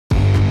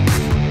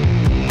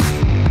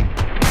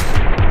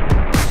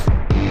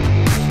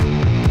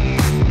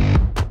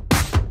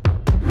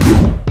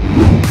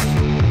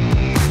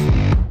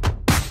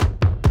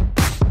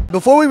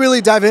Before we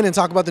really dive in and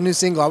talk about the new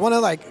single, I want to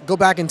like go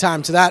back in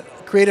time to that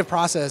creative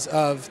process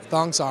of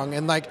Thong Song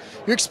and like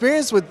your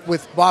experience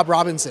with Bob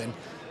Robinson.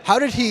 How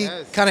did he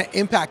kind of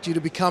impact you to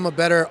become a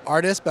better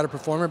artist, better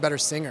performer, better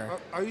singer?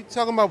 Are you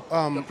talking about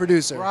the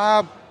producer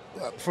Rob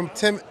from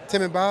Tim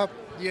and Bob?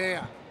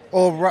 Yeah.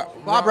 Or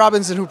Bob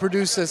Robinson, who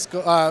produced this,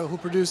 who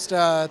produced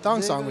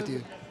Thong Song with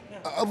you.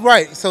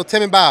 Right. So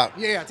Tim and Bob.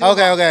 Yeah. Tim and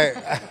Bob.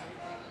 Okay.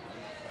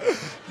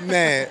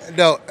 Man,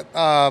 no.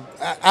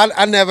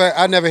 I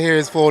never hear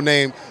his full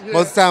name. Yeah.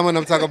 Most of the time when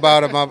I'm talking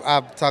about him,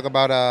 I talk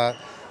about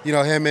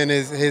him and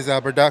his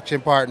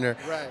production partner.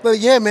 Right. But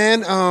yeah,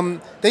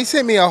 man, they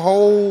sent me a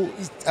whole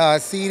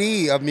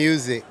CD of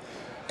music,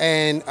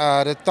 and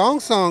the Thong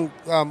Song,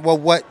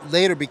 what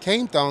later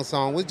became Thong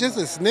Song, was just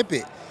a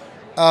snippet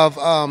of.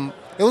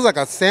 It was like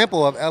a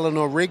sample of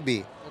Eleanor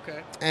Rigby.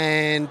 Okay.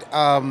 And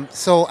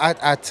so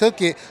I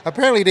took it.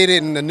 Apparently, they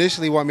didn't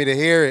initially want me to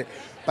hear it,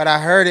 but I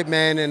heard it,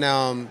 man, and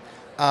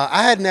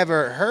I had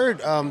never heard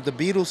the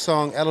Beatles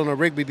song Eleanor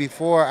Rigby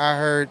before I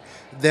heard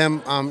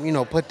them,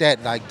 put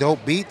that like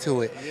dope beat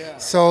to it. Yeah.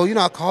 So,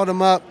 I called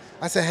them up.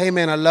 I said, hey,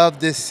 man, I love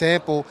this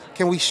sample.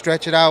 Can we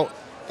stretch it out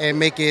and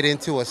make it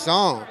into a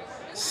song?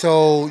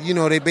 So,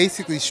 they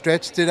basically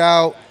stretched it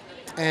out.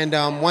 And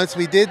once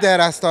we did that,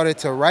 I started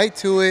to write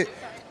to it.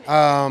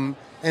 And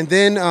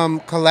then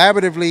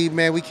collaboratively,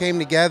 man, we came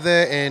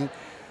together. And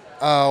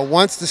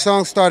once the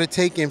song started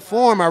taking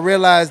form, I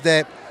realized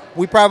that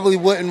we probably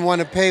wouldn't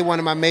want to pay one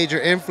of my major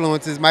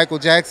influences, Michael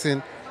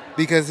Jackson,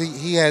 because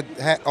he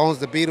owns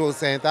the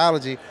Beatles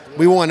anthology. I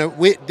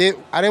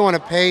didn't want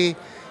to pay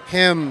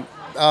him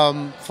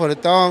for the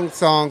Thong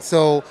Song,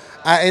 so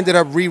I ended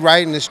up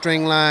rewriting the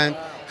string line,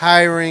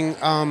 hiring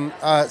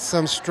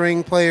some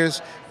string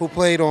players who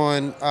played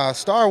on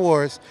Star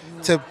Wars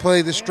to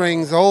play the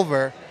strings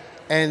over,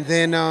 and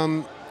then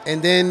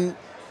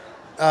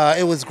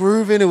it was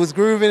grooving,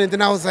 and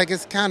then I was like,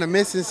 it's kind of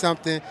missing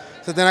something.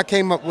 So then I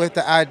came up with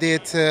the idea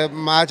to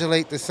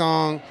modulate the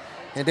song,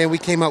 and then we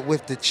came up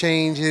with the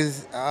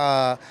changes.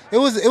 It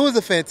was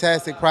a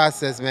fantastic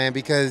process, man,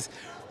 because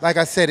like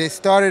I said, it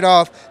started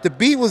off, the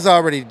beat was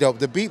already dope.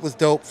 The beat was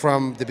dope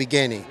from the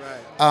beginning.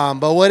 Right.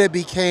 But what it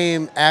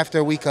became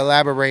after we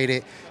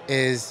collaborated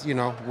is,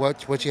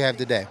 what you have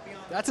today.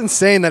 That's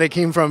insane that it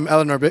came from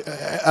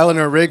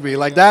Eleanor Rigby.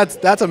 Like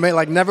that's amazing.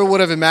 Like never would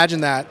have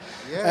imagined that.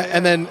 Yeah.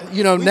 And then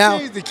we now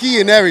changed the key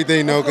and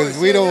everything though, because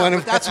we don't want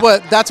to. That's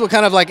what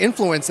kind of like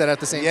influenced it at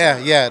the same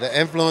time. Yeah. The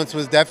influence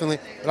was definitely,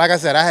 like I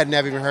said, I had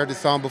never even heard the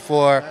song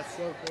before. That's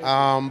so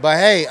cool. But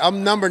hey,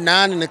 I'm number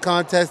 9 in the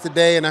contest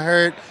today, and I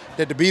heard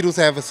that the Beatles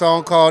have a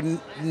song called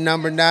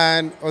Number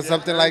 9 or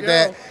something like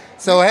that.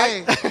 So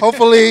hey,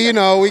 hopefully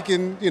we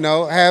can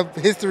have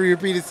history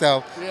repeat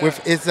itself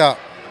with It's Up.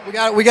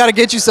 We got to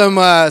get you some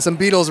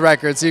Beatles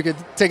records so you could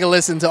take a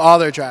listen to all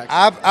their tracks.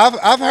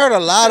 I've heard a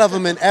lot of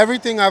them, and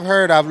everything I've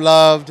heard I've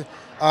loved.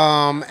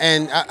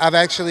 And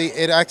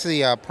it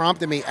actually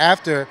prompted me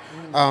after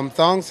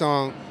Thong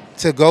Song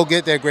to go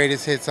get their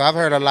greatest hits. So I've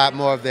heard a lot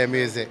more of their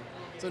music.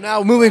 So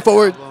now moving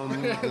forward,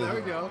 there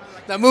we go.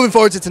 Now moving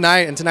forward to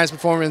tonight and tonight's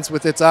performance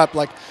with It's Up,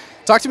 like.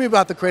 Talk to me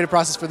about the creative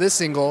process for this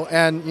single,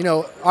 and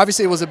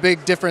obviously it was a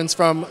big difference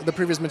from the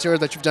previous material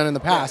that you've done in the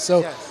past.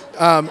 So,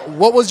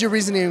 what was your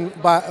reasoning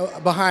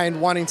behind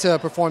wanting to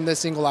perform this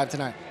single live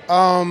tonight?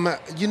 When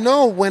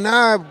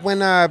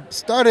I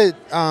started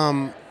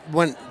to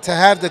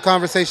have the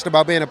conversation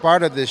about being a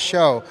part of this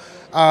show,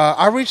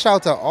 I reached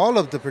out to all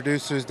of the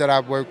producers that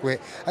I've worked with.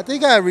 I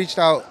think I reached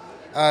out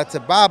to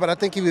Bob, but I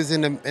think he was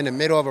in the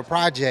middle of a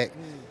project,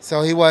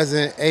 so he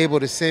wasn't able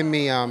to send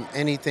me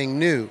anything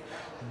new.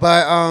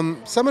 But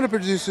some of the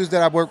producers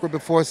that I've worked with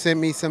before sent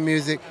me some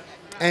music,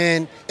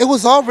 and it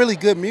was all really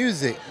good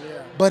music.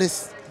 Yeah. But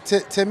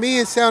to me,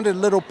 it sounded a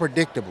little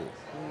predictable.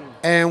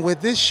 And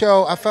with this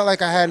show, I felt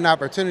like I had an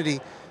opportunity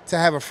to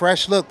have a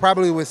fresh look,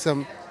 probably with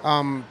some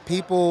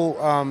people,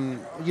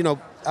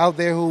 out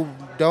there who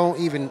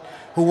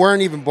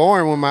weren't even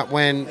born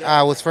when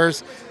I was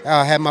first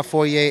had my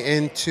foray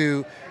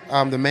into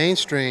the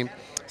mainstream.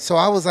 So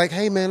I was like,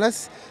 hey man,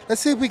 let's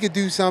see if we could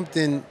do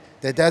something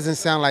that doesn't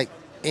sound like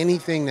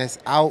anything that's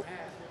out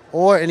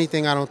or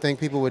anything I don't think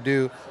people would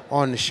do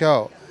on the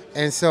show.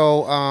 And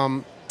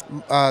so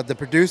the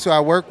producer I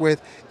work with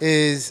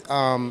is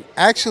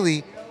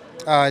actually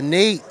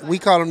Nate. We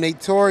call him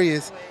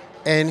Natorious,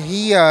 and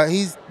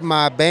he's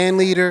my band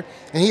leader,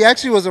 and he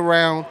actually was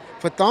around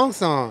for Thong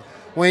Song.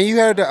 When you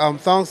heard the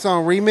Thong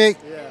Song remix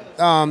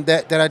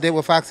that I did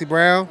with Foxy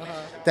Brown,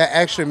 that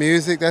extra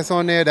music that's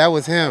on there, that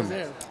was him.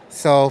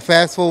 So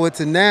fast forward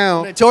to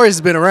now. Notorious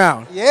has been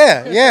around.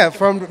 Yeah.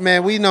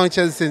 We've known each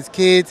other since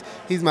kids.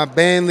 He's my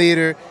band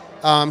leader.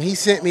 He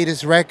sent me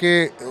this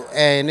record,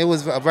 and it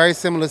was a very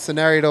similar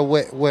scenario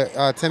with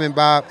Tim and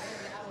Bob.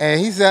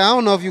 And he said, I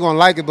don't know if you're going to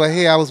like it, but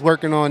hey, I was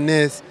working on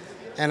this.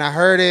 And I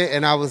heard it,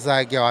 and I was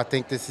like, yo, I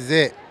think this is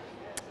it.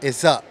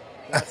 It's up.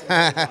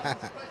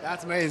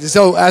 That's amazing.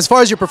 So as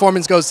far as your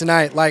performance goes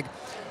tonight, like,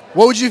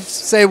 what would you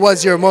say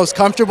was your most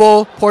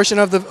comfortable portion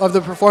of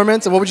the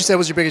performance, and what would you say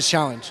was your biggest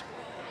challenge?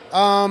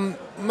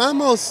 My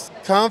most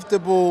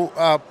comfortable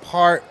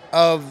part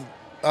of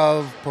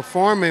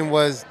performing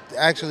was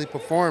actually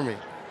performing.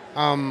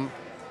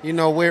 You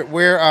know,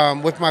 we're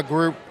with my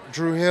group,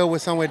 Drew Hill, we're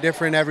somewhere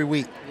different every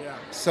week. Yeah.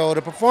 So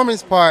the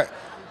performance part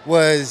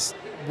was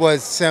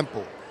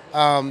simple.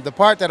 The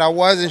part that I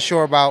wasn't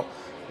sure about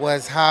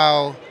was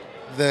how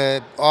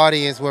the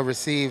audience will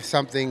receive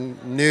something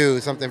new,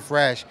 something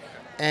fresh.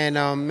 And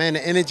man,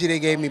 the energy they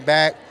gave me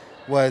back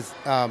was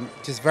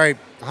just very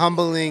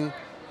humbling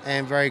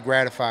and very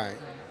gratifying.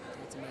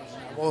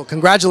 Well,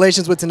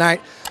 congratulations with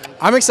tonight.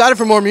 I'm excited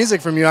for more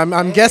music from you.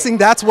 I'm guessing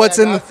that's what's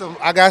in.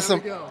 I got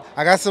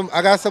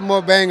some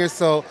more bangers.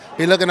 So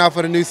be looking out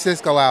for the new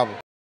Sisqó album.